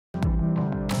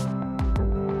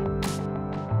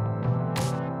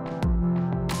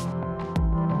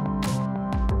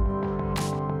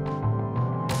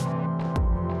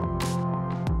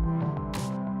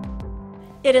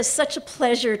It is such a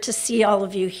pleasure to see all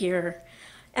of you here,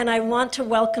 and I want to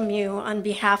welcome you on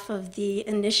behalf of the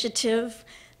initiative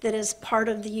that is part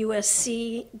of the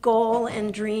USC goal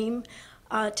and dream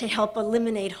to help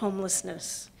eliminate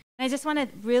homelessness. I just want to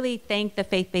really thank the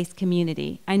faith-based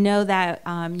community. I know that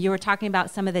you were talking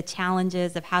about some of the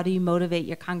challenges of how do you motivate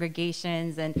your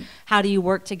congregations and how do you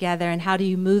work together and how do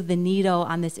you move the needle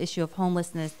on this issue of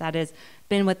homelessness that has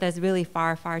been with us really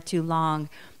far, far too long.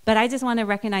 But I just want to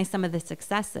recognize some of the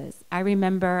successes. I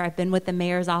remember I've been with the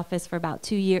mayor's office for about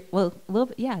 2 years,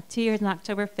 2 years on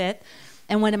October 5th.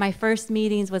 And one of my first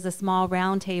meetings was a small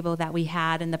roundtable that we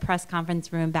had in the press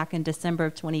conference room back in December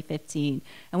of 2015.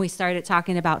 And we started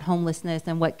talking about homelessness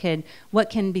and what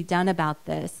can be done about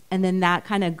this. And then that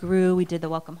kind of grew. We did the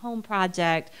Welcome Home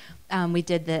Project. We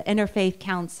did the Interfaith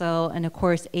Council, and of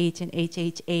course, H and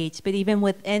HHH. But even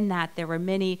within that, there were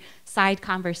many side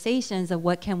conversations of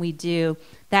what can we do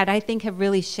that I think have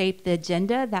really shaped the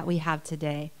agenda that we have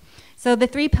today. So the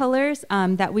 3 pillars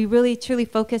that we really truly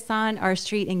focus on are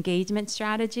street engagement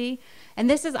strategy. And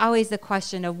this is always the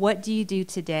question of what do you do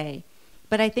today?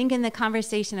 But I think in the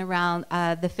conversation around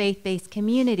the faith-based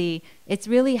community, it's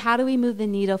really how do we move the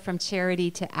needle from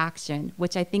charity to action,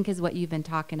 which I think is what you've been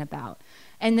talking about.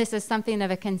 And this is something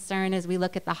of a concern as we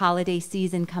look at the holiday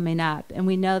season coming up. And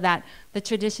we know that the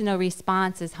traditional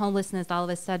response is homelessness all of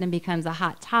a sudden becomes a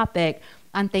hot topic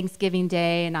on Thanksgiving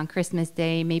Day and on Christmas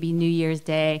Day, maybe New Year's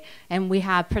Day. And we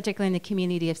have, particularly in the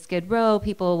community of Skid Row,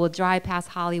 people will drive past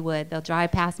Hollywood, they'll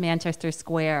drive past Manchester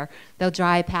Square, they'll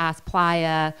drive past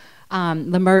Playa,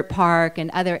 Lamert Park,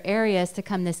 and other areas to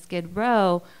come to Skid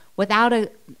Row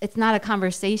it's not a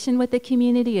conversation with the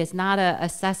community, it's not an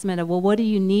assessment of, well, what do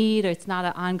you need, or it's not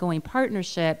an ongoing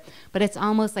partnership, but it's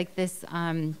almost like this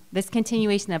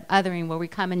continuation of othering where we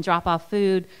come and drop off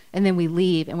food and then we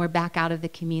leave and we're back out of the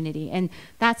community. And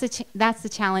that's the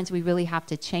challenge we really have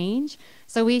to change.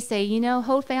 So we say,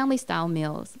 hold family style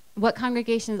meals. What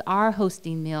congregations are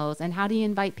hosting meals, and how do you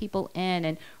invite people in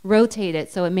and rotate it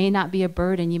so it may not be a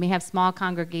burden? You may have small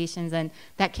congregations and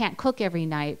that can't cook every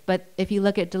night. But if you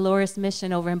look at Dolores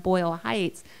Mission over in Boyle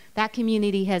Heights, that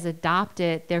community has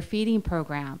adopted their feeding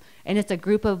program. And it's a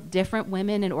group of different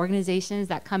women and organizations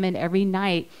that come in every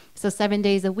night. So 7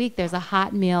 days a week, there's a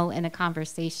hot meal and a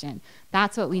conversation.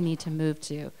 That's what we need to move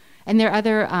to. And there are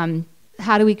other,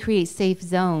 how do we create safe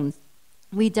zones?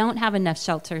 We don't have enough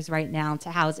shelters right now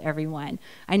to house everyone.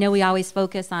 I know we always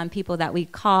focus on people that we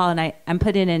call, and I'm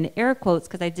putting in air quotes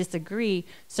because I disagree,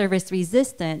 service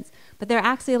resistance, but there are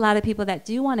actually a lot of people that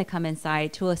do want to come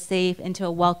inside to a safe and to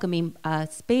a welcoming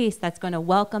space that's going to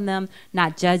welcome them,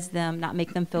 not judge them, not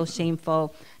make them feel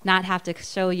shameful, not have to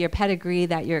show your pedigree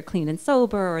that you're clean and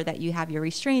sober, or that you have your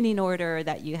restraining order, or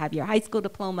that you have your high school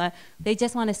diploma. They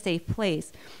just want a safe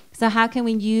place. So how can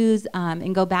we use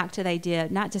and go back to the idea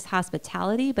of not just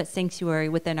hospitality, but sanctuary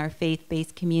within our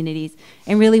faith-based communities?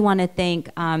 And really want to thank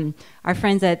our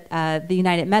friends at the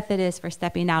United Methodist for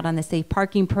stepping out on the safe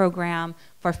parking program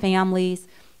for families.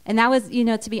 And that was,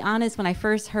 to be honest, when I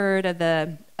first heard of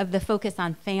the focus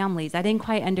on families, I didn't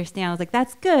quite understand. I was like,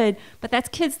 that's good, but that's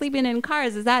kids sleeping in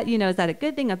cars. Is that a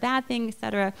good thing, a bad thing, et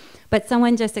cetera? But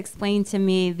someone just explained to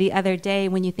me the other day,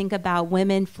 when you think about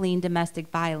women fleeing domestic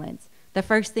violence, the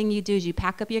first thing you do is you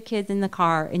pack up your kids in the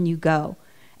car and you go.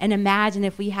 And imagine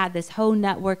if we had this whole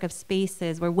network of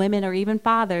spaces where women or even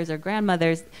fathers or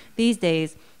grandmothers these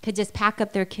days could just pack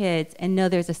up their kids and know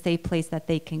there's a safe place that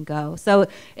they can go. So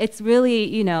it's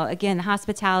really, again,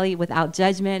 hospitality without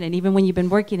judgment. And even when you've been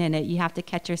working in it, you have to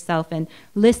catch yourself and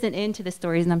listen into the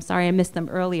stories. And I'm sorry I missed them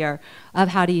earlier, of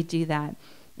how do you do that.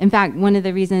 In fact, one of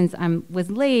the reasons I was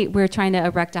late, we're trying to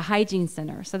erect a hygiene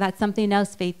center. So that's something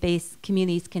else faith-based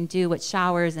communities can do with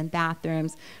showers and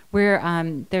bathrooms. We're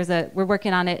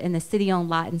working on it in the city-owned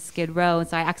lot in Skid Row. And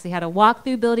so I actually had to walk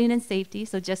through building and safety.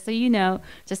 So just so you know,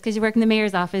 just because you work in the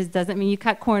mayor's office doesn't mean you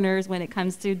cut corners when it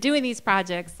comes to doing these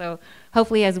projects. So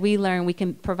hopefully as we learn, we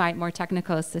can provide more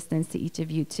technical assistance to each of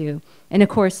you too. And of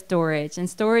course, storage. And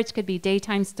storage could be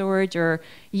daytime storage or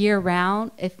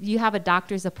year-round. If you have a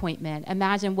doctor's appointment,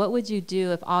 imagine what would you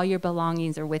do if all your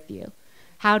belongings are with you?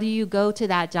 How do you go to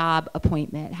that job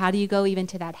appointment? How do you go even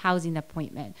to that housing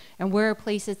appointment? And where are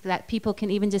places that people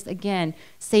can even just, again,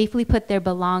 safely put their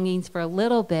belongings for a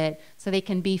little bit so they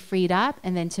can be freed up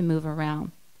and then to move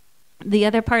around? The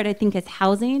other part, I think, is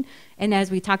housing. And as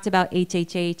we talked about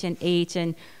HHH and H,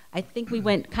 and I think we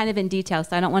went kind of in detail,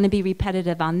 so I don't want to be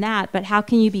repetitive on that, but how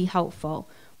can you be helpful?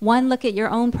 One, look at your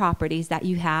own properties that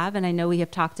you have, and I know we have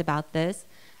talked about this.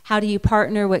 How do you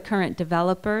partner with current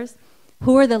developers?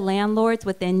 Who are the landlords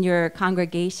within your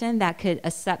congregation that could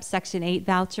accept Section 8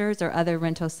 vouchers or other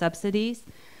rental subsidies?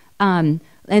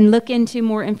 And look into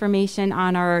more information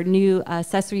on our new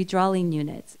accessory dwelling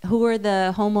units. Who are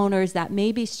the homeowners that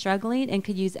may be struggling and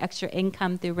could use extra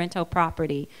income through rental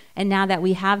property? And now that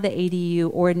we have the ADU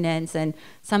ordinance and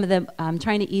some of them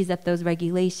trying to ease up those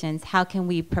regulations, how can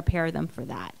we prepare them for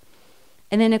that?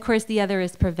 And then, of course, the other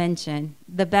is prevention.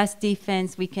 The best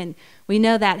defense we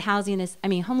know that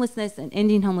homelessness and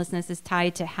ending homelessness is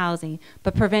tied to housing,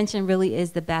 but prevention really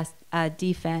is the best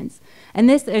defense. And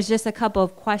this is just a couple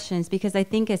of questions, because I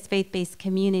think as faith-based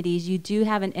communities, you do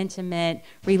have an intimate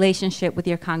relationship with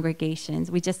your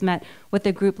congregations. We just met with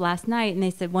a group last night, and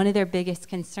they said one of their biggest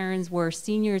concerns were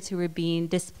seniors who were being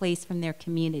displaced from their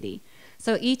community.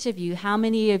 So each of you, how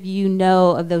many of you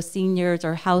know of those seniors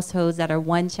or households that are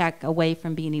one check away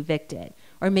from being evicted,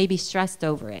 or maybe stressed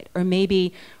over it, or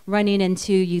maybe running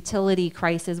into utility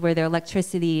crisis where their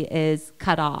electricity is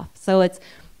cut off? So it's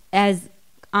as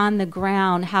on the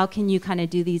ground, how can you kind of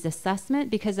do these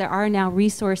assessment? Because there are now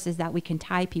resources that we can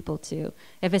tie people to.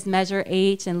 If it's Measure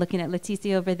H, and looking at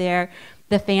Leticia over there,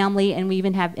 the family, and we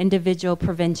even have individual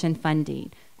prevention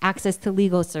funding. Access to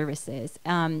legal services.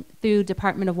 Through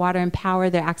Department of Water and Power,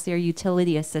 there actually are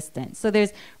utility assistants. So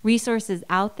there's resources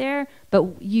out there,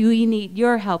 but you need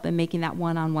your help in making that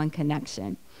one-on-one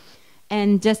connection.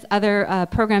 And just other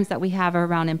programs that we have are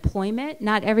around employment.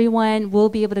 Not everyone will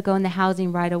be able to go into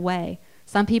housing right away.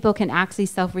 Some people can actually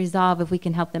self-resolve if we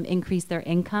can help them increase their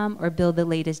income or build the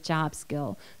latest job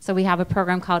skill. So we have a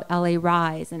program called LA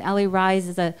Rise, and LA Rise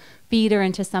is a feeder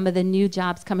into some of the new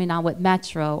jobs coming on with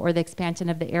Metro, or the expansion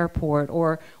of the airport,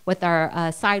 or with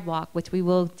our sidewalk, which we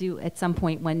will do at some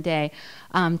point one day,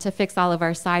 to fix all of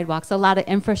our sidewalks. So a lot of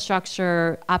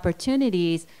infrastructure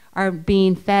opportunities are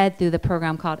being fed through the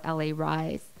program called LA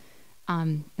Rise.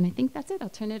 And I think that's it. I'll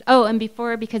turn it. Oh, and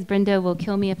because Brenda will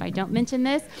kill me if I don't mention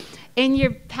this, in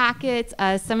your packets,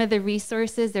 some of the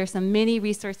resources, there's some mini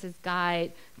resources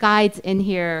guides in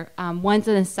here. One's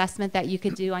an assessment that you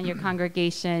could do on your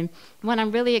congregation. One,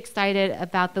 I'm really excited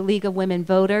about the League of Women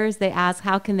Voters. They ask,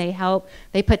 how can they help?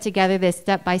 They put together this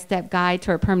step-by-step guide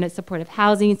to our permanent supportive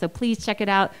housing, so please check it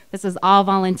out. This is all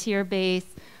volunteer-based.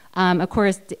 Of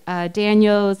course,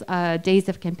 Daniel's Days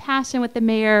of Compassion with the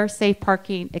mayor, safe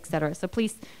parking, et cetera. So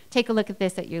please take a look at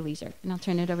this at your leisure. And I'll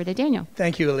turn it over to Daniel.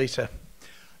 Thank you, Alisa.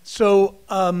 So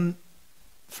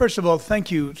first of all,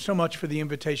 thank you so much for the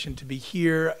invitation to be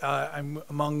here. I'm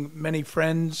among many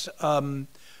friends and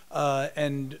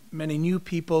many new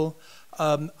people.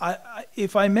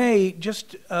 If I may,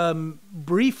 just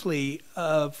briefly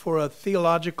for a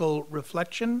theological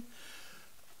reflection,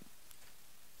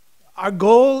 our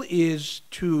goal is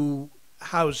to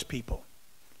house people,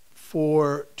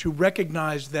 to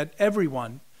recognize that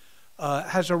everyone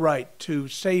has a right to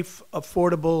safe,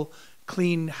 affordable,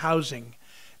 clean housing,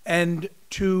 and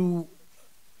to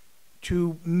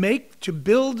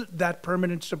build that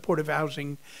permanent supportive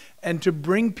housing, and to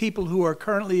bring people who are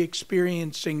currently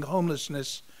experiencing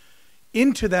homelessness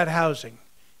into that housing.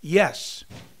 Yes,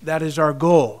 that is our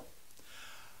goal.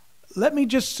 Let me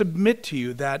just submit to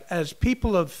you that as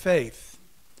people of faith,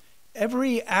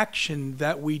 every action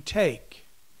that we take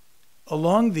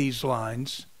along these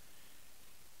lines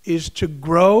is to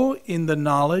grow in the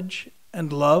knowledge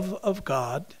and love of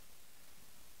God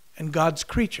and God's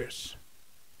creatures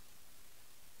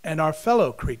and our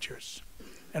fellow creatures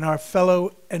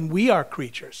and we are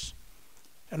creatures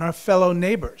and our fellow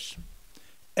neighbors.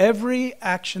 Every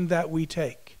action that we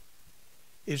take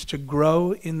is to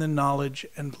grow in the knowledge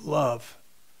and love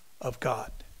of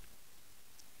God.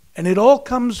 And it all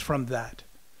comes from that.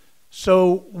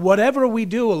 So whatever we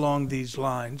do along these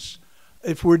lines,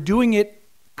 if we're doing it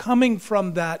coming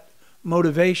from that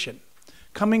motivation,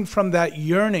 coming from that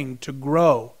yearning to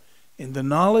grow in the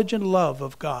knowledge and love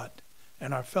of God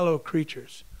and our fellow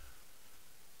creatures,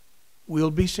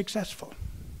 we'll be successful.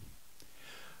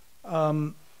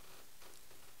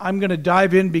 I'm going to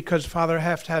dive in because Father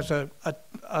Heft has a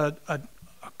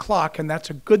clock, and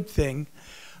that's a good thing.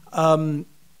 In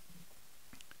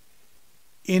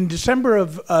December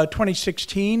of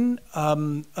 2016,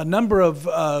 a number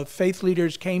of faith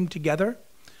leaders came together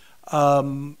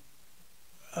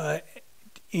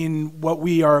in what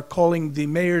we are calling the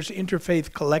Mayor's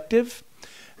Interfaith Collective.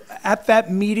 At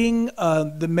that meeting,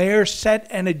 the mayor set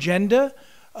an agenda.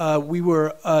 We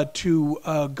were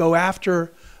to go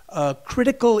after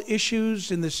critical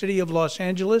issues in the city of Los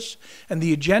Angeles, and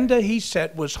the agenda he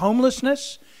set was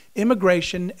homelessness,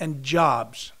 immigration, and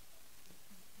jobs.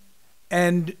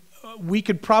 And we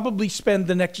could probably spend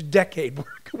the next decade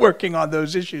working on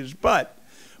those issues, but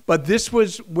this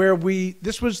was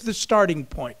the starting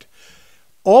point.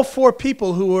 All four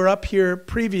people who were up here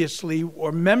previously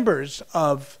were members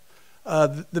of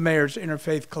the Mayor's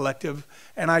Interfaith Collective.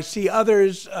 And I see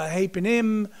others,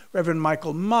 Hapanim, Reverend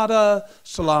Michael Mata,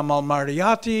 Salam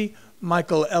Al-Mariyati,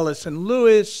 Michael Ellison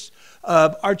Lewis.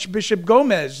 Archbishop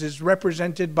Gomez is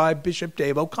represented by Bishop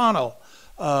Dave O'Connell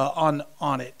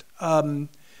on it.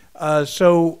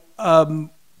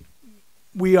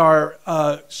 We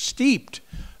are steeped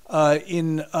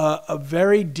in a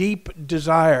very deep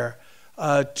desire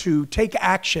to take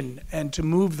action and to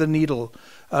move the needle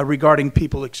regarding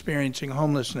people experiencing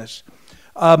homelessness.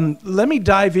 Let me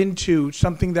dive into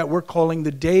something that we're calling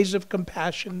the Days of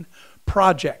Compassion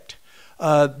Project.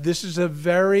 This is a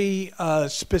very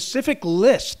specific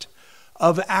list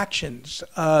of actions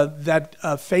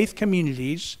that faith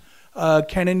communities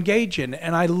can engage in.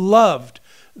 And I loved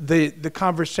the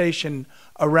conversation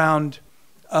around,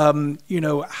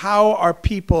 how are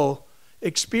people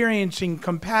experiencing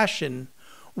compassion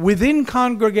within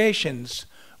congregations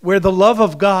where the love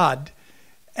of God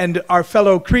and our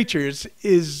fellow creatures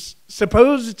is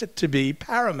supposed to be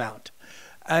paramount.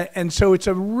 And so it's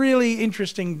a really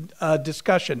interesting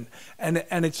discussion, and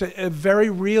it's a very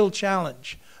real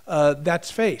challenge that's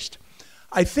faced.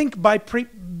 I think by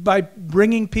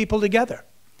bringing people together.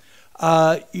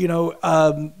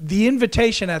 The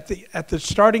invitation at the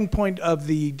starting point of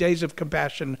the Days of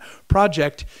Compassion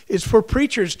project is for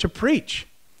preachers to preach,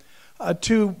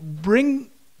 to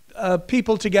bring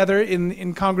people together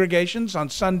in congregations on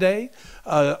Sunday,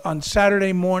 on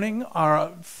Saturday morning,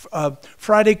 or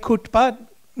Friday khutbah,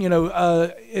 in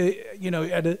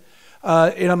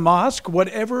a mosque,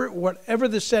 whatever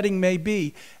the setting may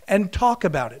be, and talk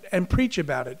about it and preach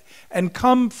about it, and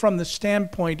come from the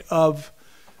standpoint of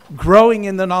growing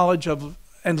in the knowledge of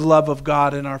and love of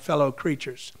God and our fellow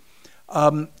creatures.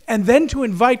 And then to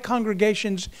invite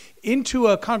congregations into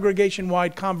a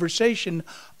congregation-wide conversation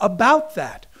about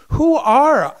that. Who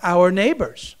are our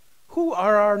neighbors? Who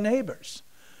are our neighbors?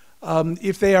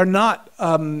 If they are not,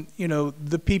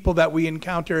 the people that we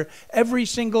encounter every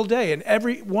single day, and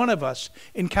every one of us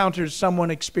encounters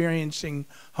someone experiencing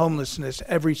homelessness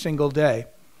every single day.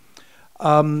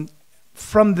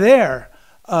 From there,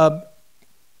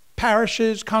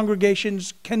 parishes,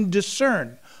 congregations can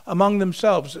discern among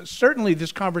themselves. Certainly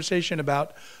this conversation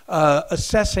about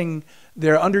assessing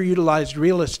their underutilized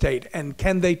real estate, and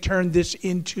can they turn this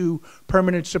into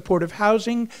permanent supportive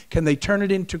housing? Can they turn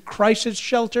it into crisis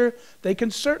shelter? They can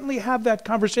certainly have that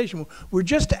conversation. We're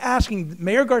just asking,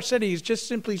 Mayor Garcetti is just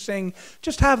simply saying,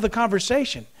 just have the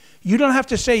conversation. You don't have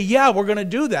to say, yeah, we're going to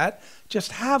do that.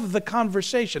 Just have the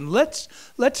conversation. Let's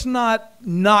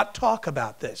not talk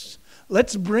about this.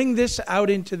 Let's bring this out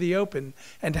into the open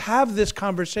and have this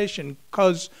conversation,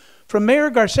 because from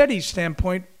Mayor Garcetti's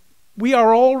standpoint, we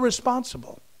are all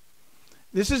responsible.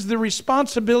 This is the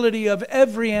responsibility of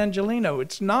every Angelino.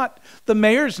 It's not, the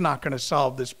mayor's not going to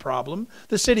solve this problem.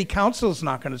 The city council's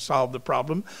not going to solve the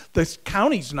problem. The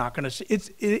county's not going to.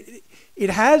 It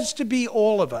has to be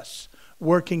all of us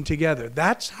working together.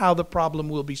 That's how the problem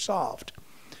will be solved.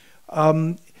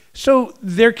 So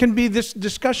there can be this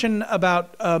discussion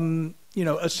about,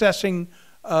 assessing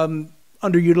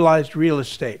underutilized real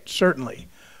estate, certainly.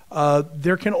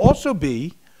 There can also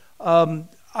be,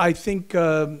 I think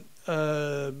Reverend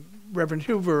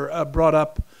Hoover brought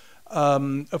up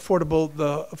the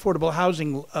affordable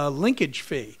housing linkage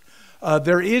fee.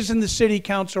 There is in the city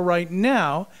council right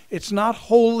now. It's not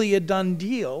wholly a done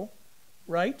deal,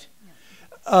 right?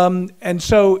 And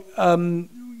so,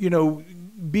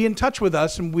 be in touch with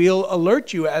us, and we'll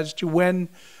alert you as to when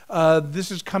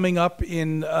this is coming up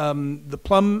in the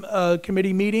Plum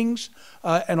Committee meetings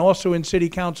and also in City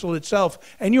Council itself.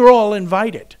 And you're all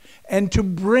invited. And to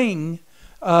bring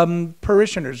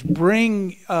parishioners,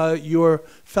 bring your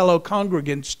fellow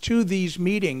congregants to these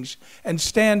meetings and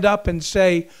stand up and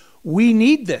say, we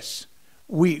need this.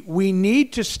 We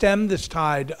need to stem this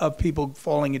tide of people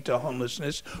falling into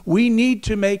homelessness. We need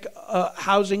to make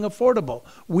housing affordable.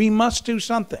 We must do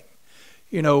something.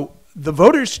 The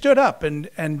voters stood up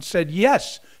and said,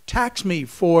 yes, tax me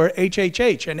for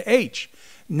HHH and H.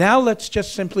 Now let's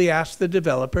just simply ask the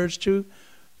developers to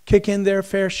kick in their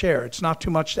fair share. It's not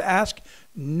too much to ask.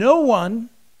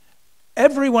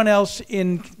 Everyone else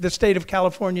in the state of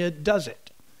California does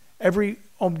it.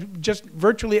 Just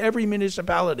virtually every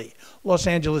municipality. Los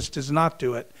Angeles does not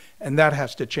do it, and that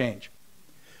has to change.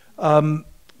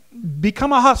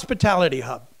 Become a hospitality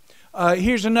hub.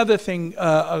 Here's another thing,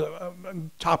 a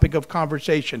topic of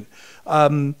conversation.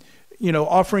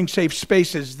 Offering safe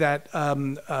spaces that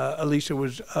Alisa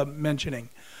was mentioning.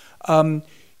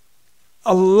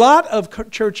 A lot of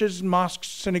churches, mosques,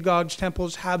 synagogues,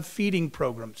 temples have feeding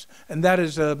programs, and that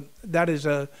is an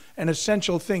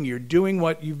essential thing. You're doing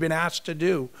what you've been asked to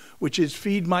do, which is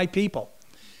feed my people.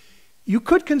 You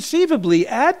could conceivably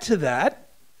add to that,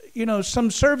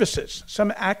 some services,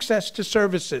 some access to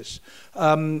services,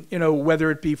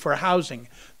 whether it be for housing.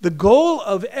 The goal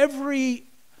of every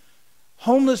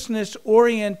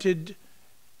homelessness-oriented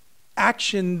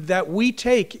action that we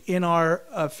take in our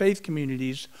faith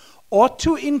communities ought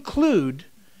to include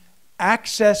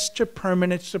access to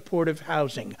permanent supportive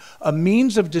housing, a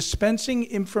means of dispensing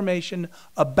information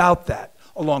about that,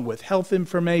 along with health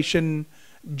information,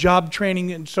 job training,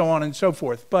 and so on and so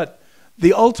forth. But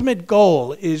the ultimate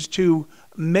goal is to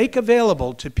make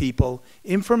available to people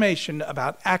information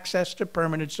about access to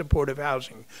permanent supportive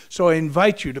housing. So I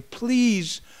invite you to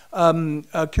please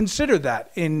consider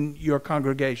that in your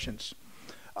congregations.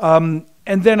 And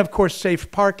then, of course,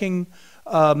 safe parking,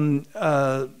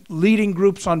 leading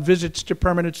groups on visits to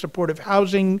permanent supportive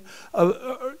housing,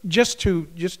 just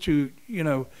to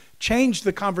change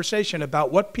the conversation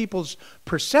about what people's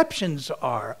perceptions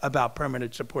are about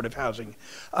permanent supportive housing.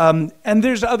 And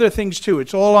there's other things too.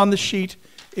 It's all on the sheet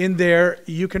in there.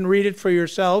 You can read it for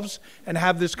yourselves and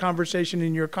have this conversation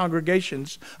in your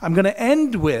congregations. I'm going to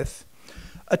end with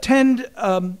attend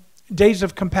Days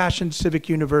of Compassion Civic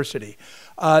University.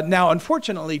 Now,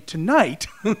 unfortunately, tonight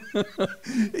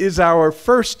is our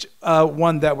first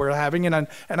one that we're having, and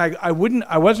I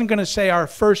wasn't going to say our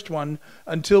first one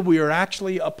until we are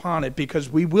actually upon it, because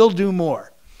we will do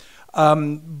more.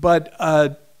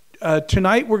 But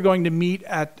tonight we're going to meet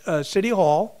at City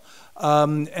Hall,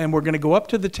 and we're going to go up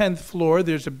to the 10th floor.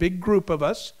 There's a big group of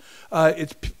us.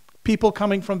 It's people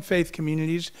coming from faith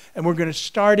communities, and we're going to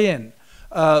start in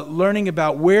learning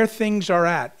about where things are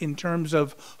at in terms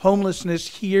of homelessness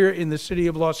here in the city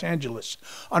of Los Angeles.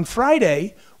 On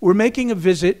Friday, we're making a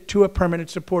visit to a permanent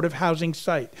supportive housing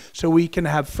site so we can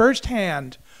have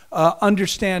firsthand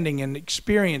understanding and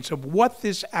experience of what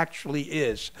this actually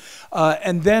is.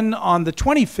 And then on the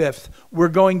 25th, we're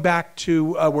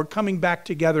coming back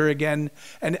together again,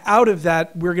 and out of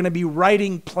that, we're going to be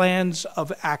writing plans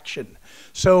of action.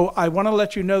 So I want to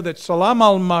let you know that Salam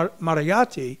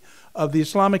al-Marayati of the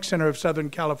Islamic Center of Southern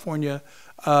California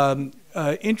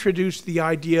introduced the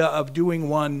idea of doing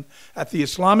one at the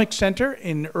Islamic Center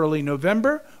in early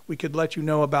November. We could let you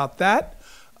know about that.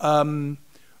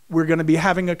 We're going to be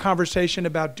having a conversation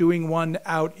about doing one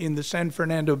out in the San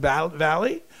Fernando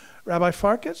Valley, Rabbi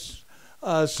Farkas,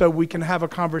 so we can have a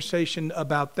conversation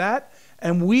about that.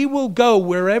 And we will go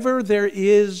wherever there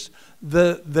is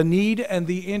the need and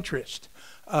the interest,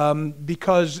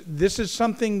 because this is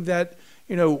something that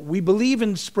we believe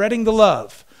in spreading the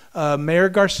love. Mayor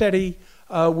Garcetti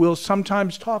will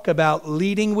sometimes talk about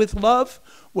leading with love.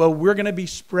 Well, we're going to be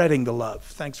spreading the love.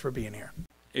 Thanks for being here.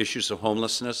 Issues of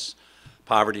homelessness,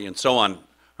 poverty, and so on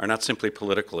are not simply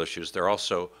political issues. They're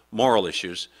also moral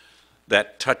issues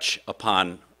that touch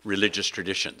upon religious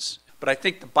traditions. But I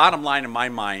think the bottom line in my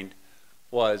mind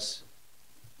was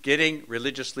getting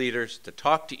religious leaders to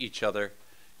talk to each other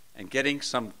and getting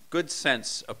some good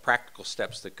sense of practical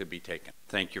steps that could be taken.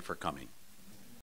 Thank you for coming.